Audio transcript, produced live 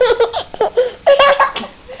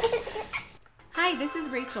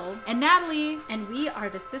Rachel and Natalie, and we are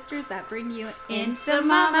the sisters that bring you Insta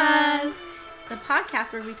Mamas, the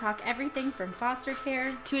podcast where we talk everything from foster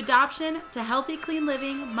care to adoption to healthy, clean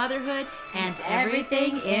living, motherhood, and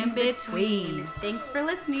everything in between. Thanks for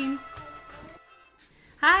listening.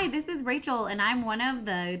 Hi, this is Rachel, and I'm one of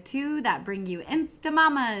the two that bring you Insta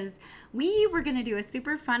Mamas. We were going to do a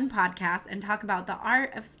super fun podcast and talk about the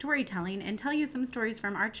art of storytelling and tell you some stories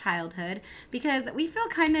from our childhood, because we feel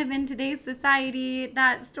kind of in today's society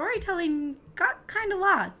that storytelling got kind of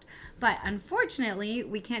lost. But unfortunately,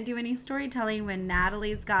 we can't do any storytelling when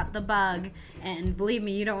Natalie's got the bug. And believe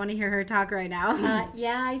me, you don't want to hear her talk right now.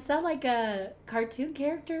 Yeah, I sound like a cartoon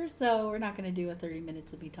character, so we're not going to do a 30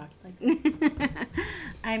 minutes of me talking like this.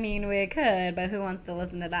 I mean, we could, but who wants to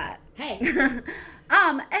listen to that? Hey.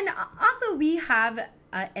 And also we have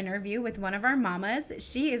an interview with one of our mamas.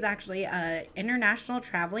 She is actually an international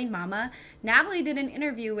traveling mama. Natalie did an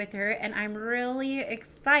interview with her, and I'm really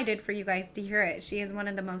excited for you guys to hear it. She is one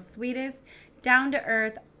of the most sweetest,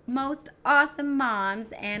 down-to-earth, most awesome moms,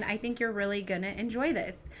 and I think you're really going to enjoy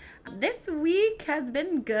this. This week has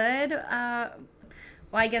been good.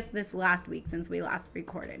 Well, I guess this last week since we last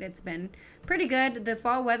recorded, it's been pretty good. The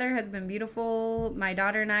fall weather has been beautiful. My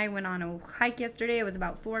daughter and I went on a hike yesterday. It was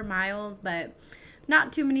about 4 miles, but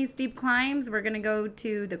not too many steep climbs. We're going to go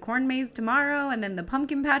to the corn maze tomorrow and then the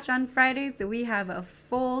pumpkin patch on Friday. So we have a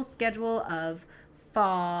full schedule of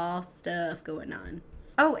fall stuff going on.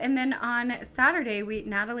 Oh, and then on Saturday,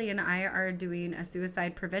 Natalie and I are doing a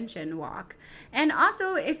suicide prevention walk. And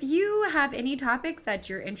also, if you have any topics that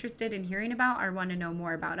you're interested in hearing about or want to know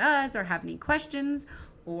more about us or have any questions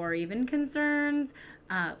or even concerns,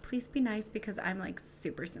 please be nice because I'm like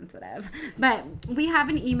super sensitive. But we have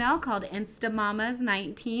an email called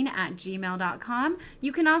instamamas19@gmail.com.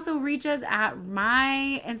 You can also reach us at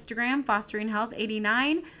my Instagram,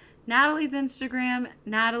 fosteringhealth89. Natalie's Instagram,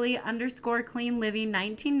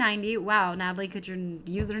 Natalie_cleanliving1990. Wow, Natalie, could your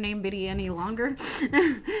username be any longer?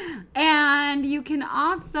 And you can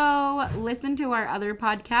also listen to our other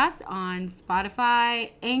podcasts on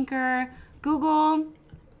Spotify, Anchor, Google,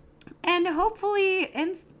 and hopefully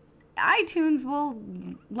iTunes will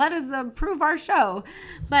let us approve our show.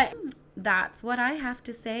 But that's what I have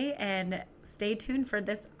to say, and stay tuned for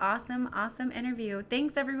this awesome interview.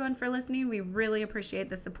 Thanks everyone for listening. We really appreciate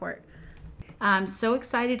the support. I'm so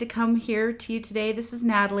excited to come here to you today. This is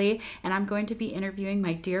Natalie, and I'm going to be interviewing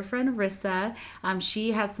my dear friend Rissa.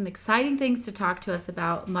 She has some exciting things to talk to us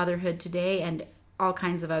about motherhood today and all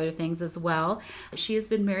kinds of other things as well. She has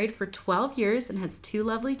been married for 12 years and has 2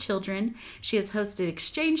 lovely children. She has hosted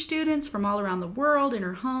exchange students from all around the world in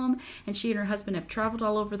her home, and she and her husband have traveled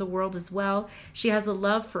all over the world as well. She has a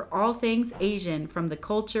love for all things Asian, from the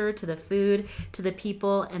culture to the food to the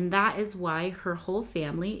people, and that is why her whole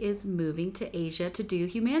family is moving to Asia to do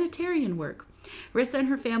humanitarian work. Rissa and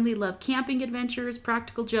her family love camping adventures,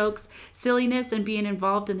 practical jokes, silliness, and being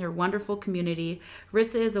involved in their wonderful community.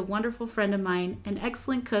 Rissa is a wonderful friend of mine, an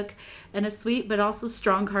excellent cook, and a sweet but also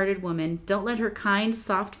strong-hearted woman. Don't let her kind,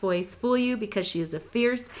 soft voice fool you, because she is a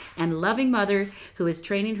fierce and loving mother who is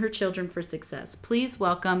training her children for success. Please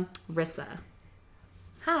welcome Rissa.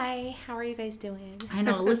 Hi, how are you guys doing? I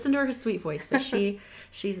know, listen to her sweet voice, but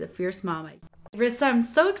she's a fierce mama. Rissa, I'm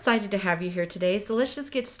so excited to have you here today. So let's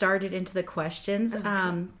just get started into the questions.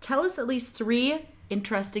 Okay. Tell us at least 3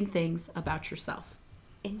 interesting things about yourself.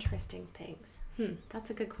 Interesting things. That's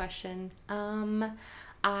a good question.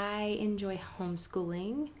 I enjoy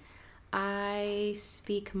homeschooling. I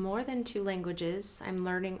speak more than 2 languages. I'm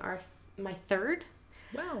learning my 3rd.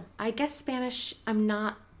 Wow. I guess Spanish, I'm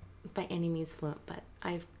not by any means fluent, but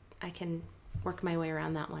I can work my way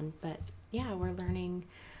around that one. But yeah, we're learning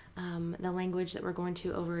the language that we're going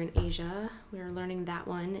to over in Asia. We're learning that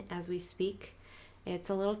one as we speak. It's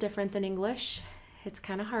a little different than English. It's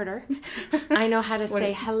kind of harder. I know how to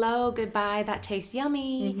say hello, goodbye, that tastes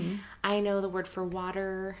yummy. Mm-hmm. I know the word for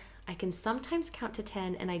water. I can sometimes count to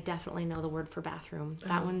 10, and I definitely know the word for bathroom.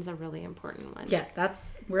 That one's a really important one. Yeah,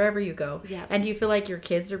 that's wherever you go. Yeah. And do you feel like your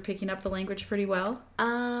kids are picking up the language pretty well?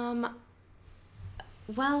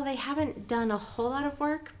 Well, they haven't done a whole lot of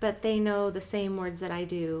work, but they know the same words that I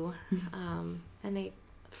do. And they,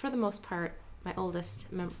 for the most part, my oldest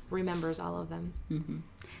remembers all of them. Mm-hmm.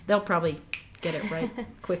 They'll probably get it right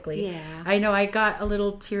quickly. Yeah. I know I got a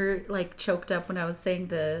little tear choked up when I was saying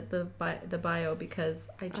the bio, because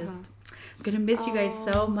I just I'm gonna miss you guys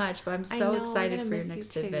so much, but I'm so excited for your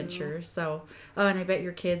next adventure. So and I bet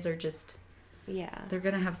your kids are just Yeah. They're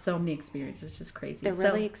going to have so many experiences. It's just crazy. They're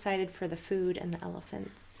really excited for the food and the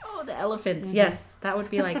elephants. Oh, the elephants. Yes. That would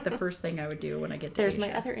be like the first thing I would do when I get to There's Asia.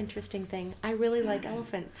 my other interesting thing. I really like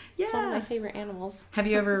elephants. It's one of my favorite animals. Have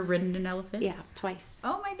you ever ridden an elephant? Yeah, twice.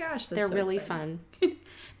 Oh my gosh. They're so really exciting. fun.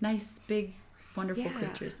 Nice, big, wonderful Yeah.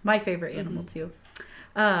 creatures. My favorite animal too.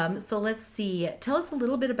 So let's see. Tell us a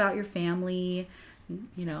little bit about your family,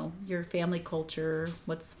 you know, your family culture.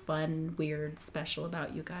 What's fun, weird, special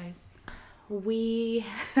about you guys?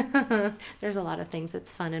 There's a lot of things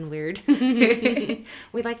that's fun and weird. We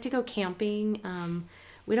like to go camping.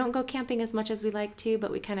 We don't go camping as much as we like to,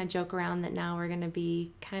 but we kind of joke around that now we're going to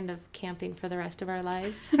be kind of camping for the rest of our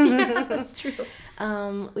lives. Yeah, that's true.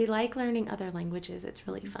 We like learning other languages. It's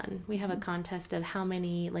really fun. We have a contest of how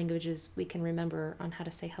many languages we can remember on how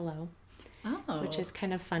to say hello, which is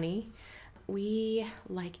kind of funny. We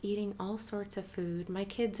like eating all sorts of food. My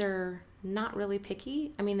kids are not really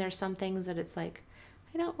picky. I mean, there's some things that it's like,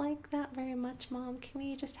 I don't like that very much, Mom. Can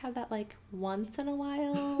we just have that like once in a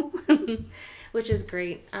while? Which is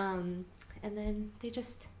great. And then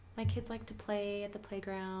my kids like to play at the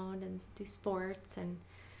playground and do sports, and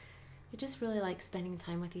we just really like spending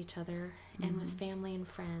time with each other and with family and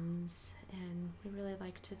friends. And we really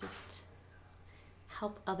like to just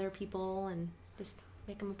help other people and just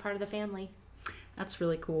make them a part of the family. That's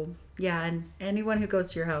really cool. Yeah, and anyone who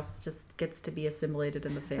goes to your house just gets to be assimilated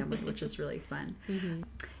in the family, which is really fun. Mm-hmm.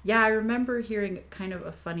 Yeah, I remember hearing kind of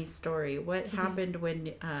a funny story. What happened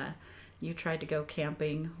when you tried to go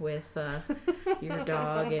camping with your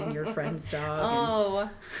dog and your friend's dog?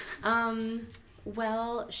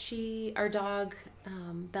 Well, our dog,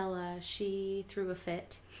 Bella, she threw a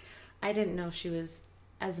fit. I didn't know she was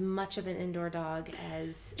as much of an indoor dog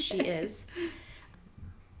as she is.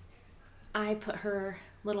 I put her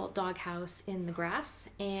little dog house in the grass,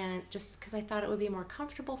 and just because I thought it would be more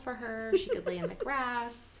comfortable for her, she could lay in the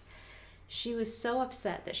grass. She was so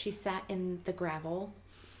upset that she sat in the gravel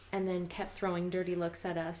and then kept throwing dirty looks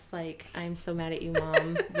at us like, I'm so mad at you,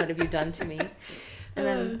 Mom. What have you done to me? And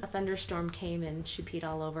then a thunderstorm came and she peed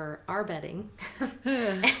all over our bedding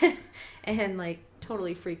and like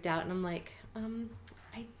totally freaked out. And I'm like,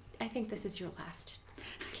 I think this is your last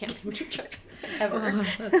camping trip ever. Oh,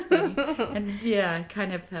 that's funny. And yeah,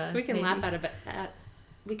 kind of. We can laugh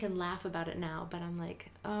we can laugh about it now, but I'm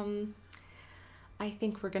like, I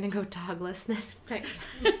think we're gonna go dogless next time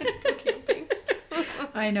we go camping.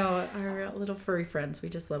 I know, our little furry friends. We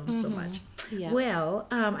just love them so much. Yeah. Well,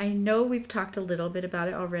 I know we've talked a little bit about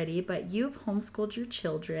it already, but you've homeschooled your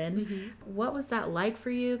children. What was that like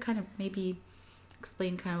for you? Kind of maybe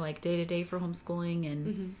explain kind of like day to day for homeschooling,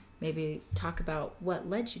 and maybe talk about what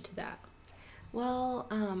led you to that. Well,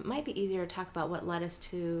 might be easier to talk about what led us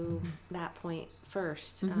to that point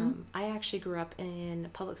first. I actually grew up in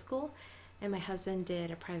public school, and my husband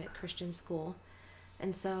did a private Christian school.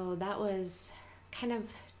 And so that was kind of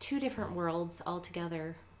two different worlds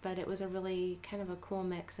altogether, but it was a really kind of a cool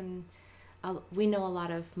mix. And we know a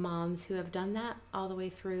lot of moms who have done that all the way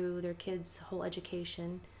through their kids' whole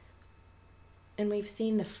education. And we've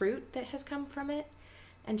seen the fruit that has come from it,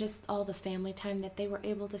 and just all the family time that they were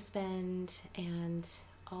able to spend, and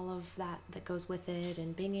all of that goes with it,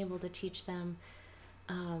 and being able to teach them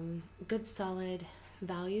good, solid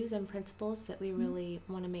values and principles that we really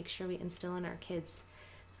want to make sure we instill in our kids.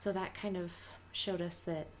 So that kind of showed us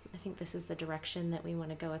that I think this is the direction that we want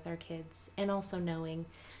to go with our kids, and also knowing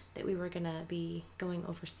that we were going to be going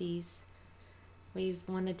overseas. We've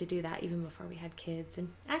wanted to do that even before we had kids, and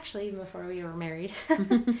actually even before we were married.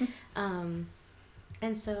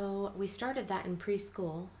 And so we started that in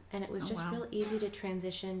preschool, and it was just real easy to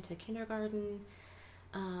transition to kindergarten,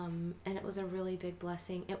 and it was a really big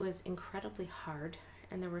blessing. It was incredibly hard,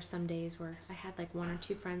 and there were some days where I had like one or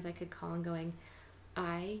two friends I could call and going,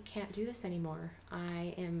 I can't do this anymore.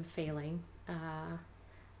 I am failing.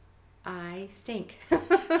 I stink.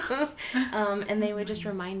 And they would just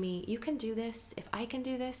remind me, you can do this. If I can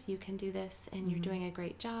do this, you can do this, and you're doing a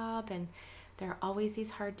great job, and there are always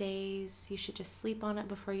these hard days. You should just sleep on it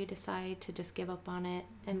before you decide to just give up on it.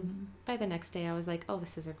 And by the next day, I was like, oh,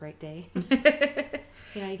 this is a great day.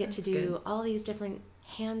 You know, you get to do all these different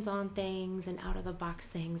hands-on things and out-of-the-box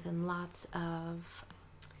things, and lots of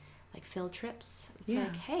like field trips. It's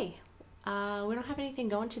like, hey, we don't have anything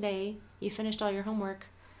going today. You finished all your homework.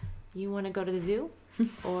 You want to go to the zoo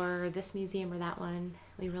or this museum or that one?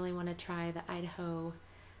 We really want to try the Idaho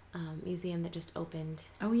museum that just opened.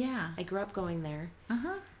 Oh, yeah. I grew up going there.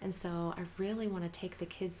 Uh-huh. And so I really want to take the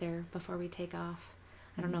kids there before we take off.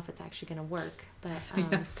 I don't know if it's actually going to work, but... We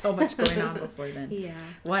have so much going on before then. Yeah.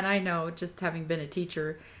 One, I know, just having been a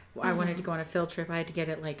teacher, I wanted to go on a field trip. I had to get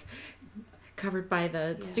it like covered by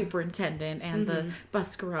the superintendent and the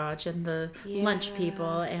bus garage and the lunch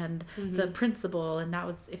people and the principal. And that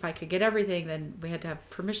was, if I could get everything, then we had to have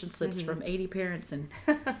permission slips from 80 parents, and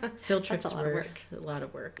field trips were a lot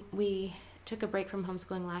of work. We took a break from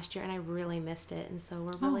homeschooling last year, and I really missed it. And so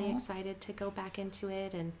we're really excited to go back into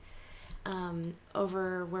it. And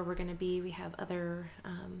over where we're going to be, we have other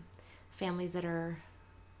families that are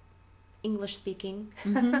English speaking.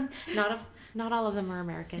 Not all of them are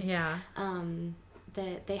American. Yeah.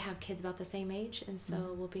 That they have kids about the same age, and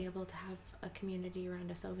so we'll be able to have a community around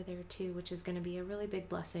us over there too, which is going to be a really big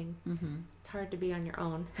blessing. It's hard to be on your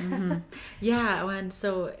own. Yeah, and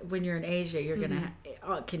when you're in Asia, you're going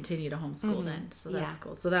to continue to homeschool then, so that's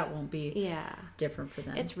cool. So that won't be different for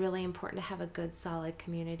them. It's really important to have a good, solid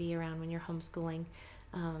community around when you're homeschooling.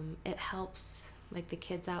 It helps like the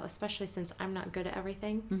kids out, especially since I'm not good at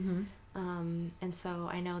everything. And so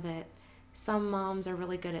I know that some moms are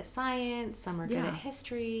really good at science, some are good at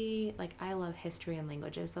history. Like, I love history and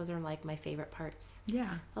languages. Those are like my favorite parts.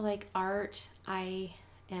 Yeah. But like art, I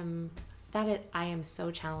am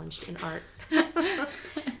so challenged in art.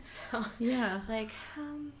 So like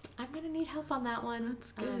I'm gonna need help on that one.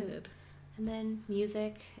 That's good. And then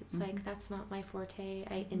music, it's like that's not my forte.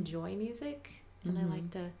 I enjoy music, and I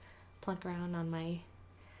like to plunk around on my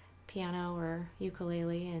piano or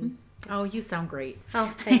ukulele and oh, you sound great.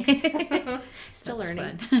 Oh, thanks. Still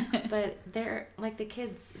learning. But they're like, the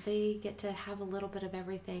kids, they get to have a little bit of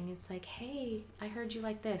everything. It's like, hey, I heard you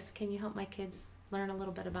like this. Can you help my kids learn a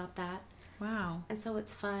little bit about that? Wow. And so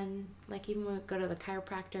it's fun. Like, even when we go to the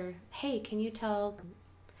chiropractor, hey, can you tell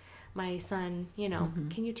my son,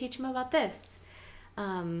 can you teach him about this?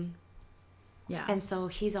 Yeah. And so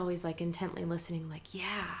he's always like intently listening, like,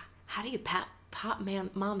 yeah, how do you pop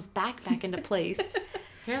mom's back into place?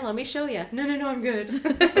 Here, let me show you. No, I'm good.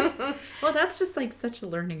 Well, that's just like such a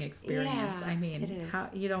learning experience. Yeah, I mean, it is.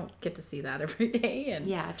 You don't get to see that every day. And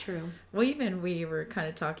yeah, true. Well, even we were kind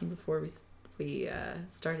of talking before we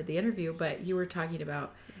started the interview, but you were talking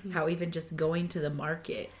about how even just going to the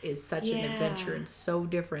market is such an adventure and so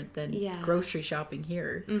different than grocery shopping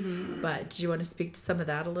here. But do you want to speak to some of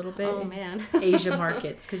that a little bit? Oh, man. Asia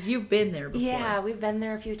markets, because you've been there before. Yeah, we've been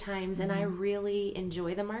there a few times, and I really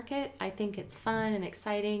enjoy the market. I think it's fun and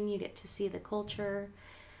exciting. You get to see the culture,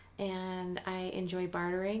 and I enjoy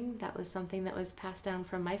bartering. That was something that was passed down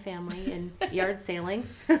from my family in yard sailing.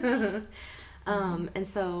 And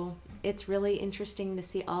so it's really interesting to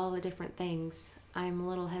see all the different things. I'm a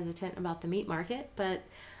little hesitant about the meat market, but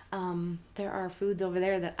there are foods over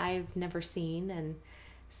there that I've never seen, and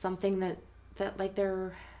something that like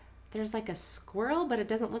there's like a squirrel, but it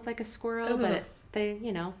doesn't look like a squirrel, but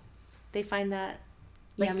they find that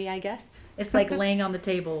yummy, I guess. It's like laying on the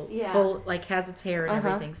table, full, like has its hair and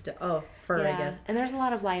everything still. Fur, I guess. And there's a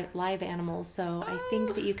lot of live animals, so I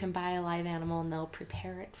think that you can buy a live animal and they'll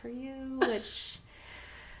prepare it for you, which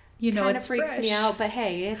kind of freaks me out. But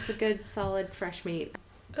hey, it's a good, solid, fresh meat.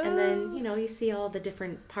 And then, you see all the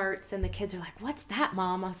different parts, and the kids are like, "What's that,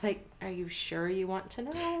 Mom?" I was like, "Are you sure you want to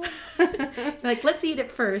know?" Like, let's eat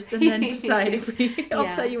it first and then decide if I'll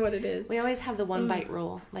tell you what it is. We always have the one bite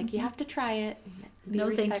rule. Like, you have to try it. Be no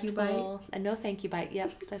respectful. Thank you bite. A no thank you bite.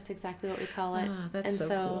 Yep, that's exactly what we call it. That's and so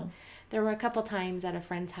cool. There were a couple times at a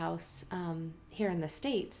friend's house here in the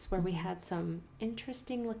States where we had some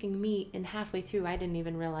interesting looking meat, and halfway through I didn't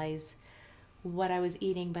even realize what I was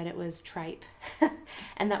eating, but it was tripe.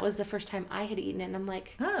 And that was the first time I had eaten it, and I'm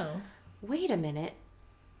like, oh, wait a minute,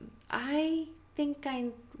 I think I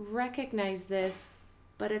recognize this,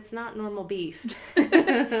 but it's not normal beef.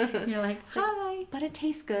 You're like, hi. But it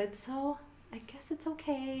tastes good, so I guess it's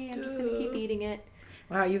okay. I'm just gonna keep eating it.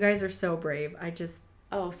 Wow, you guys are so brave.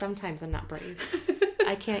 Sometimes I'm not brave.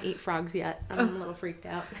 I can't eat frogs yet. I'm a little freaked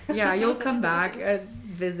out. Yeah, you'll come back and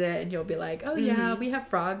visit, and you'll be like, oh yeah, we have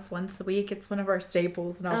frogs once a week. It's one of our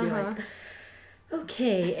staples. And I'll be like,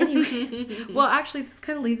 okay. Anyway, well, actually, this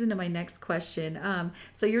kind of leads into my next question.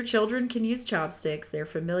 So your children can use chopsticks. They're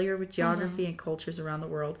familiar with geography and cultures around the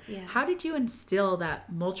world. Yeah. How did you instill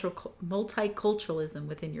that multiculturalism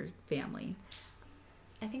within your family?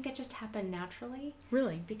 I think it just happened naturally.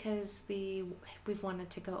 Really? Because we've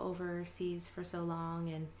wanted to go overseas for so long,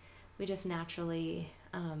 and we just naturally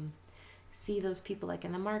see those people like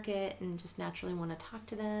in the market and just naturally want to talk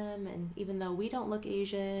to them. And even though we don't look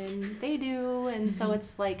Asian, they do. And so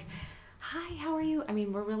it's like, hi, how are you? I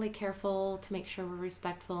mean, we're really careful to make sure we're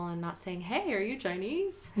respectful and not saying, hey, are you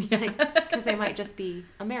Chinese? It's like, because they might just be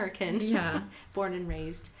American, born and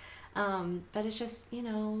raised. But it's just,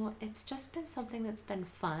 it's just been something that's been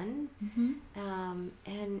fun.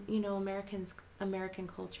 And, American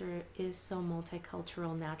culture is so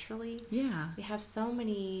multicultural naturally. Yeah. We have so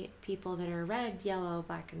many people that are red, yellow,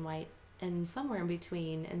 black, and white, and somewhere in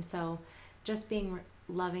between. And so just being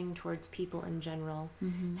loving towards people in general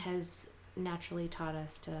has naturally taught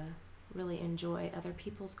us to really enjoy other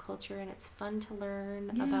people's culture, and it's fun to learn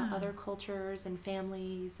about other cultures and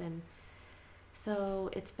families, and so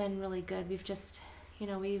it's been really good. We've just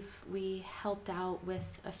we helped out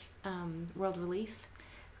with World Relief,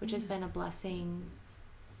 which has been a blessing.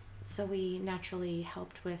 So we naturally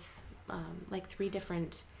helped with 3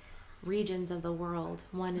 different regions of the world,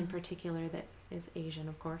 one in particular that is Asian,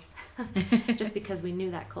 of course, just because we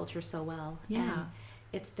knew that culture so well. And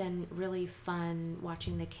it's been really fun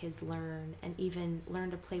watching the kids learn, and even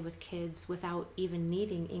learn to play with kids without even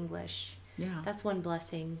needing English. Yeah. That's one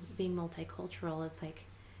blessing, being multicultural. It's like,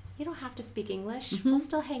 you don't have to speak English. We'll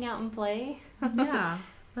still hang out and play. Yeah.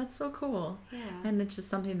 That's so cool. Yeah. And it's just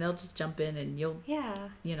something they'll just jump in, and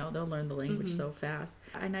they'll learn the language so fast.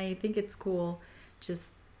 And I think it's cool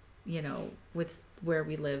just, with where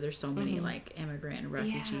we live, there's so many like immigrant and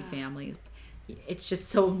refugee families. It's just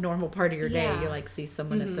so normal part of your day. You like see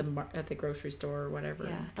someone at the grocery store or whatever.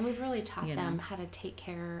 Yeah. And we've really taught them how to take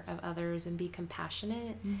care of others and be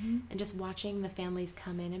compassionate, and just watching the families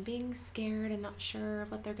come in and being scared and not sure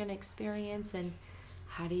of what they're going to experience, and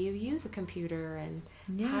how do you use a computer, and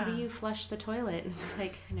how do you flush the toilet? And it's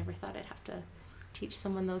like, I never thought I'd have to teach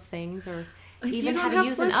someone those things, or even how to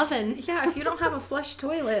use an oven. Yeah, if you don't have a flush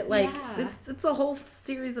toilet, it's a whole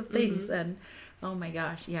series of things. And oh my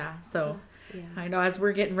gosh, so I know, as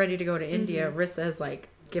we're getting ready to go to India, Rissa has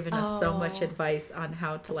given us so much advice on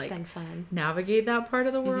how to been fun. Navigate that part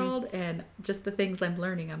of the world, and just the things I'm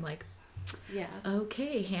learning. I'm like,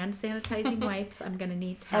 okay, hand sanitizing wipes, I'm gonna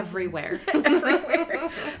need to have everywhere.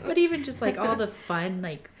 But even just all the fun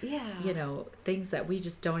things that we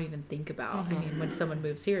just don't even think about. I mean, when someone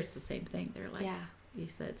moves here, it's the same thing. They're like, you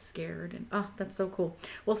said, scared, and that's so cool.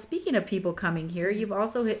 Well, speaking of people coming here, you've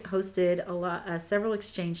also hosted several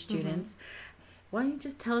exchange students. Why don't you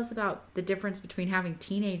just tell us about the difference between having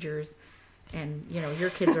teenagers and your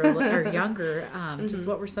kids are younger? Just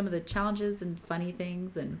what were some of the challenges and funny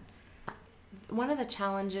things? And one of the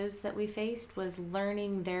challenges that we faced was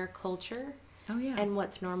learning their culture. And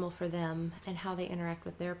what's normal for them, and how they interact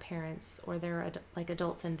with their parents or their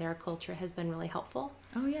adults in their culture has been really helpful.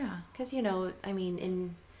 Because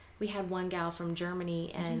we had one gal from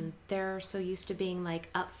Germany, and they're so used to being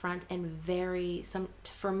upfront and very,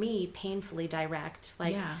 for me, painfully direct.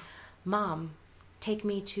 Mom, take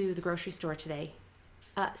me to the grocery store today.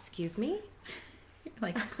 Excuse me?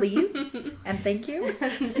 Please and thank you.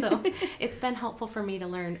 So it's been helpful for me to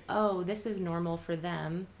learn, this is normal for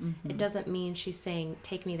them. It doesn't mean she's saying,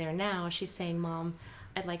 take me there now. She's saying, Mom,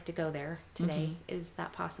 I'd like to go there today. Is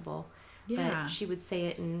that possible? But she would say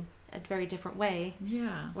it in a very different way.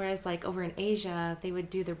 Whereas over in Asia, they would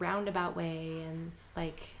do the roundabout way, and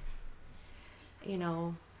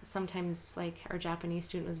sometimes our Japanese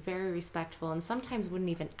student was very respectful, and sometimes wouldn't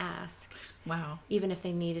even ask. Wow. Even if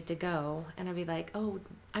they needed to go. And I'd be like,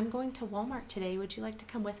 I'm going to Walmart today. Would you like to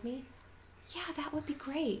come with me? Yeah, that would be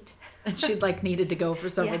great. And she'd needed to go for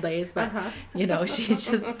several days, but she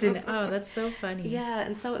just didn't. Oh, that's so funny. Yeah.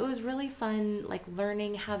 And so it was really fun,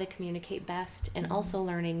 learning how they communicate best, and also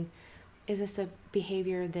learning, is this a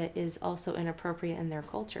behavior that is also inappropriate in their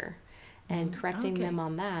culture? And correcting them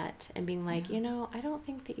on that, and being like, I don't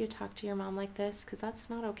think that you talk to your mom like this, because that's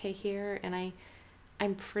not okay here, and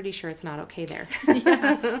I'm pretty sure it's not okay there.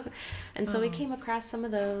 And so we came across some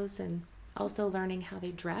of those, and also learning how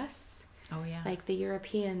they dress. The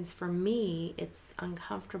Europeans, for me, it's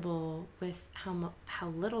uncomfortable with how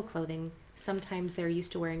little clothing sometimes they're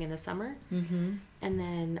used to wearing in the summer. And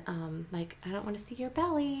then I don't want to see your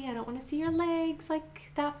belly, I don't want to see your legs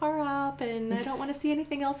that far up, and I don't want to see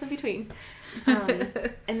anything else in between.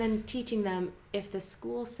 And then teaching them, if the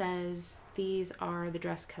school says these are the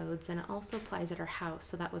dress codes, then it also applies at our house.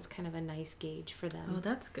 So that was kind of a nice gauge for them. Oh,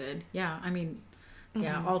 that's good. Yeah, I mean,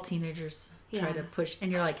 all teenagers try to push,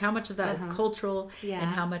 and you're how much of that is cultural, and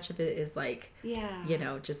how much of it is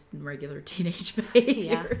just regular teenage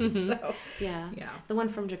behavior. So the one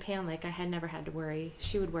from Japan, I had never had to worry.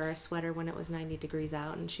 She would wear a sweater when it was 90 degrees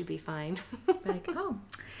out, and she'd be fine.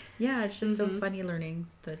 It's just so funny learning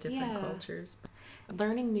the different cultures,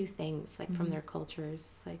 learning new things from their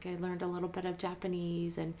cultures. I learned a little bit of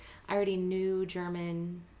Japanese, and I already knew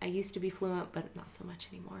German. I used to be fluent, but not so much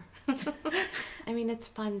anymore. I mean, it's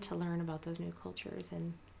fun to learn about those new cultures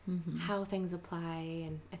and how things apply,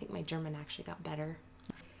 and I think my German actually got better.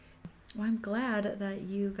 Well, I'm glad that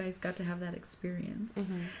you guys got to have that experience.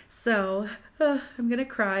 Mm-hmm. So, I'm going to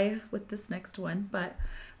cry with this next one, but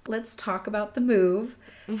let's talk about the move.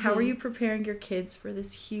 How are you preparing your kids for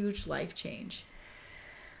this huge life change?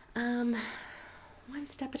 One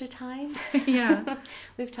step at a time. Yeah.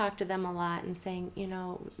 We've talked to them a lot and saying,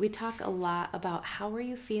 we talk a lot about how are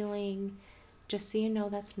you feeling, just so you know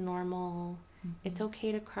that's normal. It's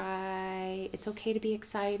okay to cry. It's okay to be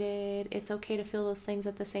excited. It's okay to feel those things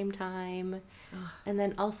at the same time. And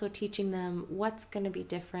then also teaching them what's going to be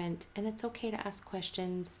different. And it's okay to ask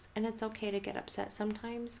questions. And it's okay to get upset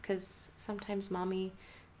sometimes, because sometimes mommy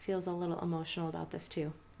feels a little emotional about this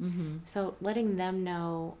too. Mm-hmm. So letting them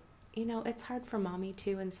know, it's hard for mommy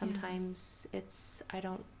too. And sometimes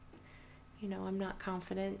I'm not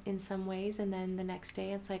confident in some ways, and then the next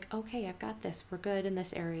day it's like, okay, I've got this. We're good in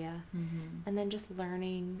this area. Mm-hmm. And then just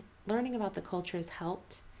learning about the culture has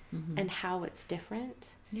helped, and how it's different.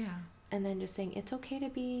 Yeah. And then just saying it's okay to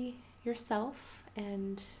be yourself,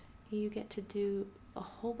 and you get to do a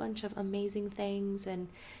whole bunch of amazing things, and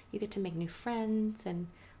you get to make new friends, and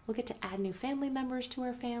we'll get to add new family members to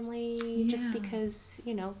our family, just because,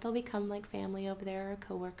 they'll become like family over there, our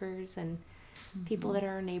coworkers and people that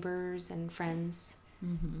are our neighbors and friends.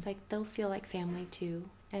 Mm-hmm. It's like they'll feel like family too.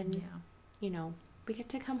 And, we get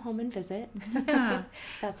to come home and visit. Yeah.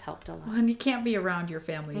 That's helped a lot. Well, and you can't be around your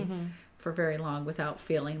family for very long without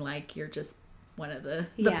feeling like you're just one of the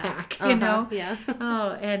pack, you know? Yeah.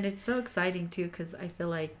 Oh, and it's so exciting too, because I feel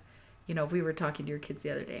like, we were talking to your kids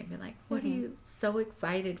the other day and being like, what are you so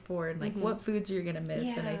excited for? And like, what foods are you going to miss?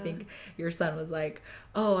 Yeah. And I think your son was like,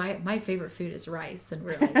 my favorite food is rice. And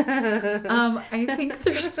we're like, I think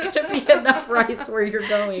there's going to be enough rice where you're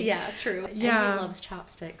going. Yeah, true. Yeah. And he loves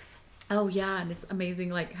chopsticks. Oh, yeah. And it's amazing,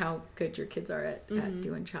 like, how good your kids are at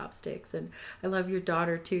doing chopsticks. And I love your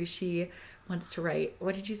daughter, too. She wants to write.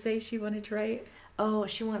 What did you say she wanted to write? Oh,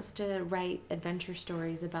 she wants to write adventure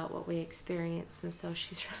stories about what we experience. And so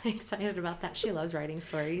she's really excited about that. She loves writing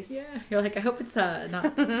stories. Yeah. You're like, I hope it's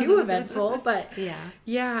not too eventful. But yeah.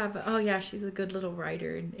 Yeah. But, she's a good little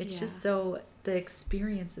writer. And it's just so the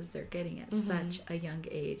experiences they're getting at such a young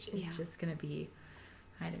age is just going to be,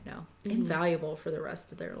 I don't know, invaluable for the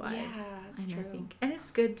rest of their lives. Yeah, it's true. And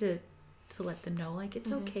it's good to let them know, like,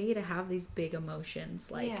 it's okay to have these big emotions.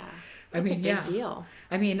 Like, It's a big deal.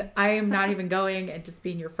 I mean, I am not even going and just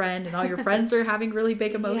being your friend, and all your friends are having really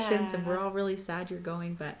big emotions, and we're all really sad you're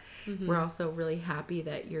going, but we're also really happy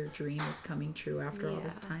that your dream is coming true after all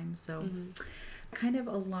this time. So kind of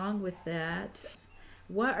along with that,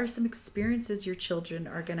 what are some experiences your children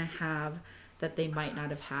are going to have that they might not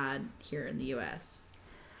have had here in the U.S.?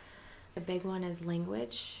 The big one is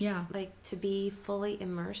language. Yeah. Like, to be fully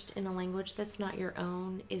immersed in a language that's not your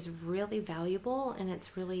own is really valuable, and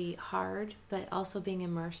it's really hard, but also being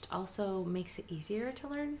immersed also makes it easier to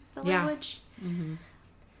learn the language. Mm-hmm.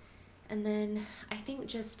 And then I think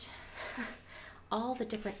just all the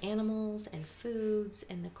different animals and foods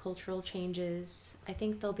and the cultural changes, I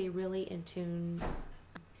think they'll be really in tune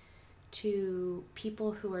to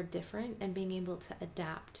people who are different and being able to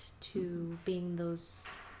adapt to being those,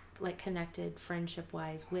 like, connected friendship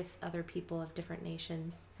wise with other people of different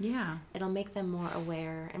nations. Yeah. It'll make them more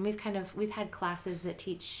aware. And we've had classes that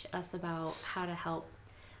teach us about how to help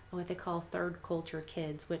what they call third culture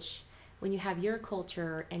kids, which when you have your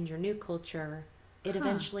culture and your new culture, it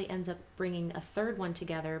eventually ends up bringing a third one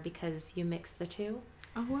together because you mix the two.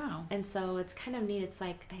 Oh, wow. And so it's kind of neat. It's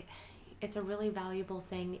like, it's a really valuable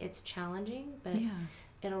thing. It's challenging, but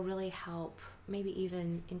it'll really help maybe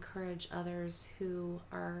even encourage others who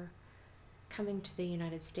are coming to the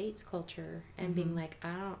United States culture and being like,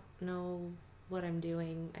 I don't know what I'm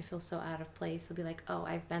doing. I feel so out of place. They'll be like, oh,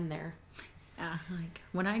 I've been there. Like,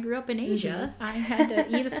 when I grew up in Asia, I had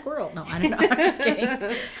to eat a squirrel. No, I don't know. I'm just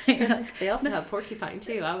kidding. They also have porcupine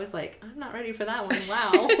too. I was like, I'm not ready for that one.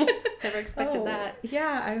 Wow. Never expected that.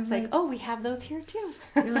 Yeah. I was like, oh, we have those here too.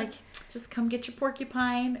 You're like, just come get your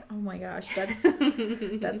porcupine. Oh my gosh.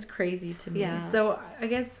 That's crazy to me. Yeah. So I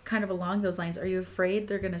guess kind of along those lines, are you afraid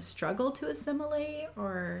they're going to struggle to assimilate,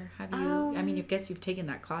 or have you, I mean, I guess you've taken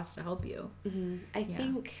that class to help you. I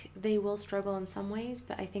think they will struggle in some ways,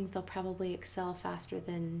 but I think they'll probably excel faster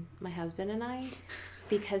than my husband and I,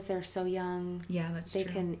 because they're so young. Yeah, that's they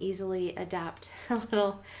true. Can easily adapt a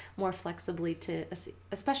little more flexibly to,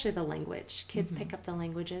 especially the language. Kids pick up the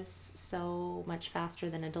languages so much faster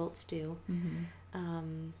than adults do.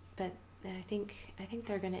 But I think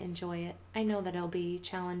they're going to enjoy it. I know that it'll be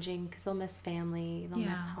challenging because they'll miss family, they'll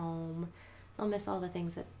miss home, they'll miss all the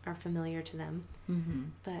things that are familiar to them.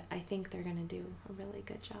 But I think they're going to do a really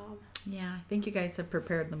good job. Yeah, I think you guys have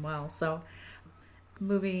prepared them well. So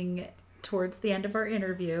moving towards the end of our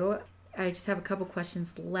interview. I just have a couple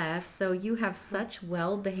questions left. So you have such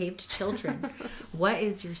well-behaved children. What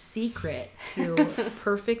is your secret to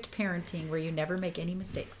perfect parenting where you never make any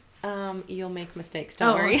mistakes? You'll make mistakes,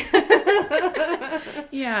 don't worry.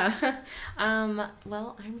 Yeah.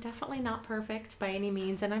 Well, I'm definitely not perfect by any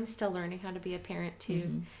means, and I'm still learning how to be a parent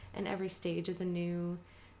too. And every stage is a new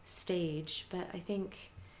stage. But I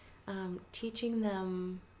think teaching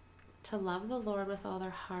them to love the Lord with all their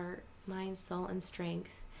heart, mind, soul, and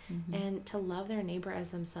strength, and to love their neighbor as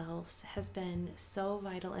themselves has been so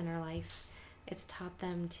vital in our life. It's taught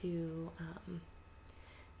them to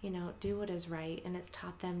do what is right, and it's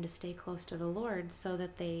taught them to stay close to the Lord so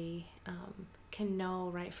that they can know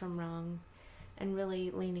right from wrong, and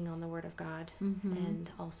really leaning on the Word of God, and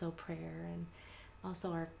also prayer, and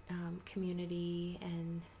also our community,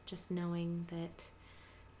 and just knowing that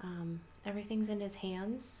everything's in His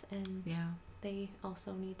hands, and they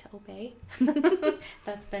also need to obey.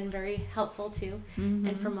 That's been very helpful too.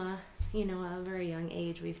 And from a very young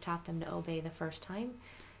age, we've taught them to obey the first time,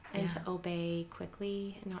 and to obey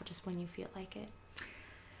quickly, and not just when you feel like it.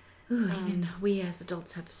 Even we as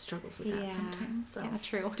adults have struggles with that sometimes. So yeah,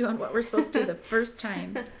 true. Doing what we're supposed to do the first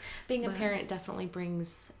time. Being a parent definitely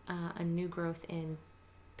brings a new growth in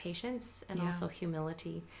patience and also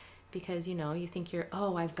humility, because you think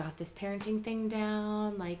I've got this parenting thing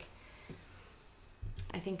down. Like,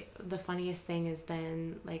 I think the funniest thing has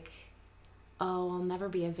been like, I'll never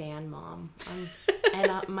be a van mom.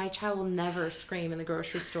 And my child will never scream in the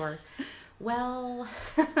grocery store. Well,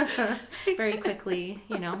 very quickly,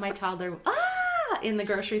 my toddler, in the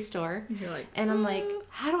grocery store. You're like, and I'm like,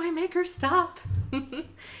 how do I make her stop?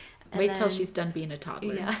 Wait till she's done being a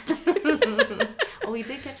toddler. Yeah. Well, we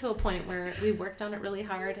did get to a point where we worked on it really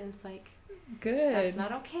hard, and it's like, good. That's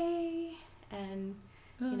not okay. And,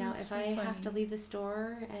 if I have to leave the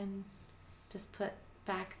store and just put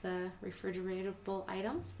back the refrigeratable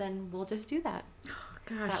items, then we'll just do that. Oh,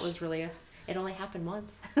 gosh. That was really it only happened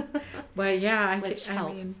once. Well, yeah, Which I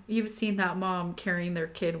helps. mean, you've seen that mom carrying their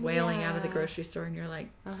kid wailing out of the grocery store, and you're like,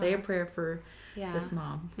 say a prayer for this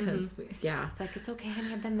mom, because it's like, it's okay,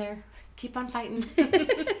 honey, I've been there. Keep on fighting.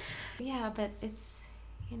 Yeah, but it's,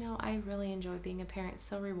 I really enjoy being a parent. It's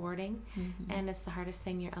so rewarding, and it's the hardest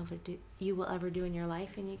thing you will ever do in your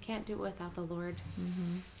life, and you can't do it without the Lord.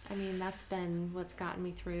 I mean, that's been what's gotten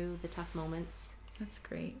me through the tough moments. That's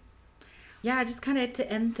great. Yeah, just kind of to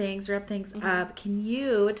wrap things up, can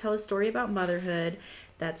you tell a story about motherhood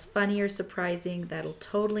that's funny or surprising that'll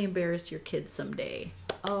totally embarrass your kids someday?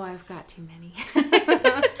 Oh, I've got too many.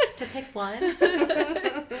 To pick one? That's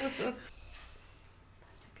a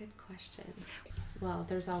good question. Well,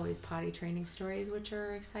 there's always potty training stories, which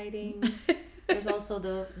are exciting. There's also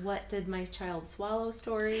the what did my child swallow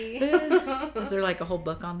story. Is there like a whole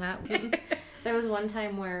book on that? There was one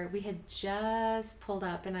time where we had just pulled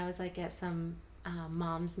up, and I was like at some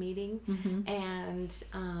mom's meeting, and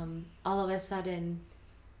all of a sudden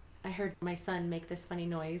I heard my son make this funny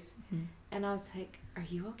noise, and I was like, are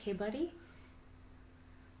you okay, buddy?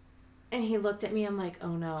 And he looked at me, I'm like,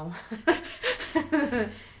 oh no.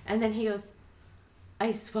 And then he goes,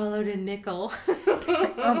 I swallowed a nickel.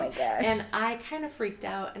 Oh my gosh. And I kind of freaked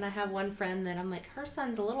out, and I have one friend that I'm like, her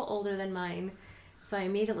son's a little older than mine. So I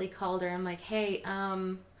immediately called her. I'm like, hey,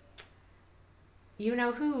 you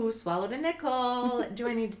know who swallowed a nickel? Do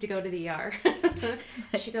I need to go to the ER?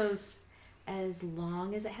 She goes, as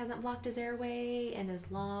long as it hasn't blocked his airway, and as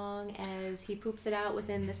long as he poops it out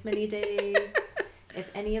within this many days, if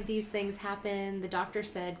any of these things happen, the doctor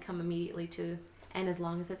said come immediately to, and as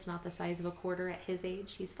long as it's not the size of a quarter at his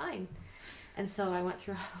age, he's fine. And so I went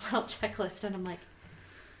through a little checklist, and I'm like,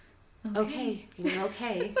 okay, we're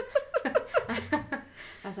okay.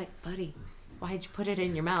 I was like, buddy, why'd you put it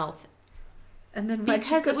in your mouth? And then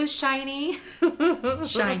because it was shiny.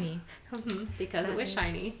 Shiny. Because it was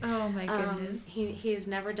shiny. Oh my goodness. He's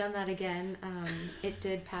never done that again. It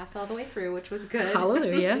did pass all the way through, which was good.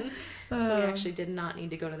 Hallelujah. So we actually did not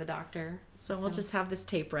need to go to the doctor. So we'll just have this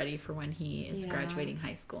tape ready for when he is graduating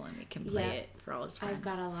high school, and we can play it for all his friends. I've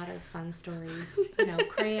got a lot of fun stories.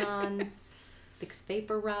 Crayons, big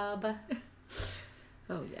vapor rub.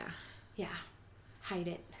 Oh yeah. Yeah. Hide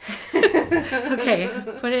it. Okay,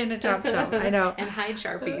 put it in a top shelf. I know. And hide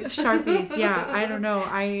Sharpies. Sharpies, yeah. I don't know.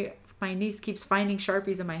 My niece keeps finding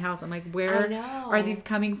Sharpies in my house. I'm like, where are these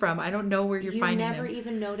coming from? I don't know where you're finding them. You never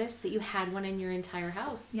even noticed that you had one in your entire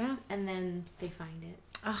house. Yeah. And then they find it.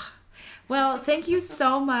 Well, thank you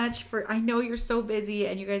so much I know you're so busy,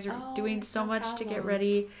 and you guys are doing so much to get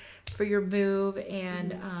ready for your move,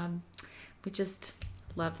 and we just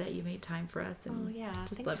love that you made time for us. And Oh, yeah.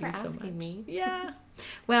 just Thanks love for you so asking much. me. Yeah.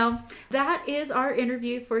 Well, that is our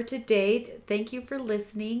interview for today. Thank you for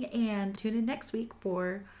listening, and tune in next week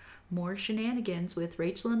for more shenanigans with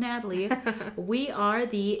Rachel and Natalie. We are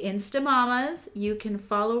the Insta Mamas. You can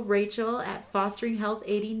follow Rachel at Fostering Health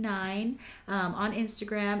 89 on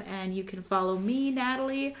Instagram, and you can follow me,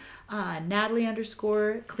 Natalie,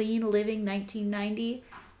 Natalie_Clean Living 1990.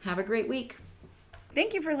 Have a great week.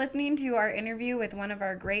 Thank you for listening to our interview with one of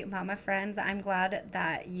our great mama friends. I'm glad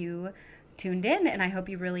that you tuned in, and I hope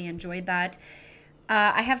you really enjoyed that.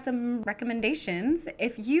 I have some recommendations.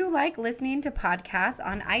 If you like listening to podcasts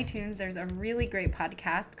on iTunes, there's a really great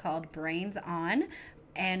podcast called Brains On,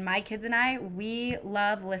 and my kids and I, we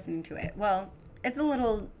love listening to it. Well, it's a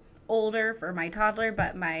little older for my toddler,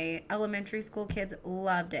 but my elementary school kids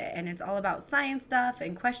loved it, and it's all about science stuff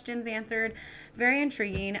and questions answered. Very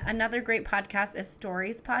intriguing. Another great podcast is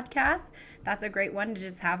Stories Podcast. That's a great one to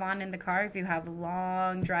just have on in the car if you have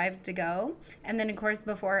long drives to go. And then, of course,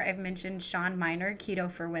 before I've mentioned Shawn Miner, Keto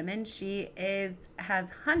for Women. She has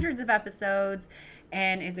hundreds of episodes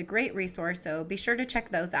and is a great resource, so be sure to check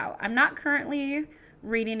those out. I'm not currently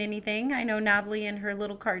reading anything. I know Natalie in her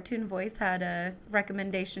little cartoon voice had a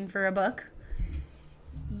recommendation for a book.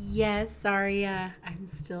 Yes, sorry, I'm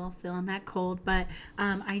still feeling that cold, but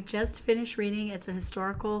I just finished reading. It's a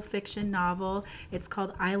historical fiction novel. It's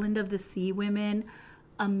called Island of the Sea Women.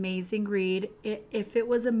 Amazing read. If it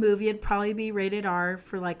was a movie, it'd probably be rated R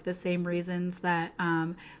for like the same reasons that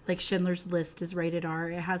like Schindler's List is rated R.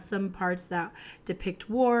 It has some parts that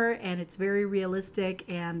depict war, and it's very realistic,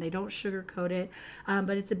 and they don't sugarcoat it.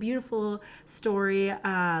 But it's a beautiful story of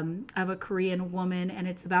a Korean woman, and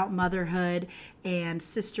it's about motherhood and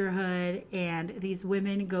sisterhood, and these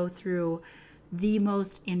women go through the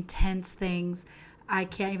most intense things. I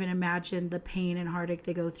can't even imagine the pain and heartache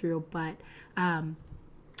they go through, but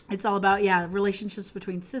it's all about, relationships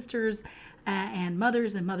between sisters and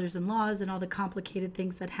mothers-in-laws and all the complicated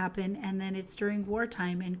things that happen. And then it's during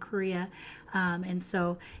wartime in Korea. And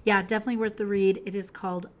so, definitely worth the read. It is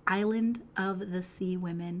called Island of the Sea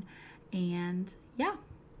Women. And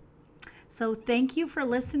so thank you for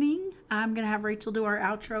listening. I'm going to have Rachel do our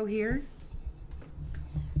outro here.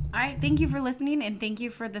 All right, thank you for listening, and thank you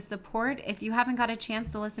for the support. If you haven't got a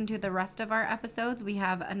chance to listen to the rest of our episodes, we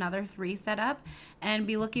have another 3 set up, and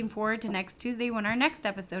be looking forward to next Tuesday when our next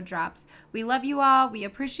episode drops. We love you all. We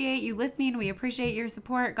appreciate you listening. We appreciate your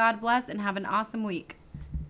support. God bless, and have an awesome week.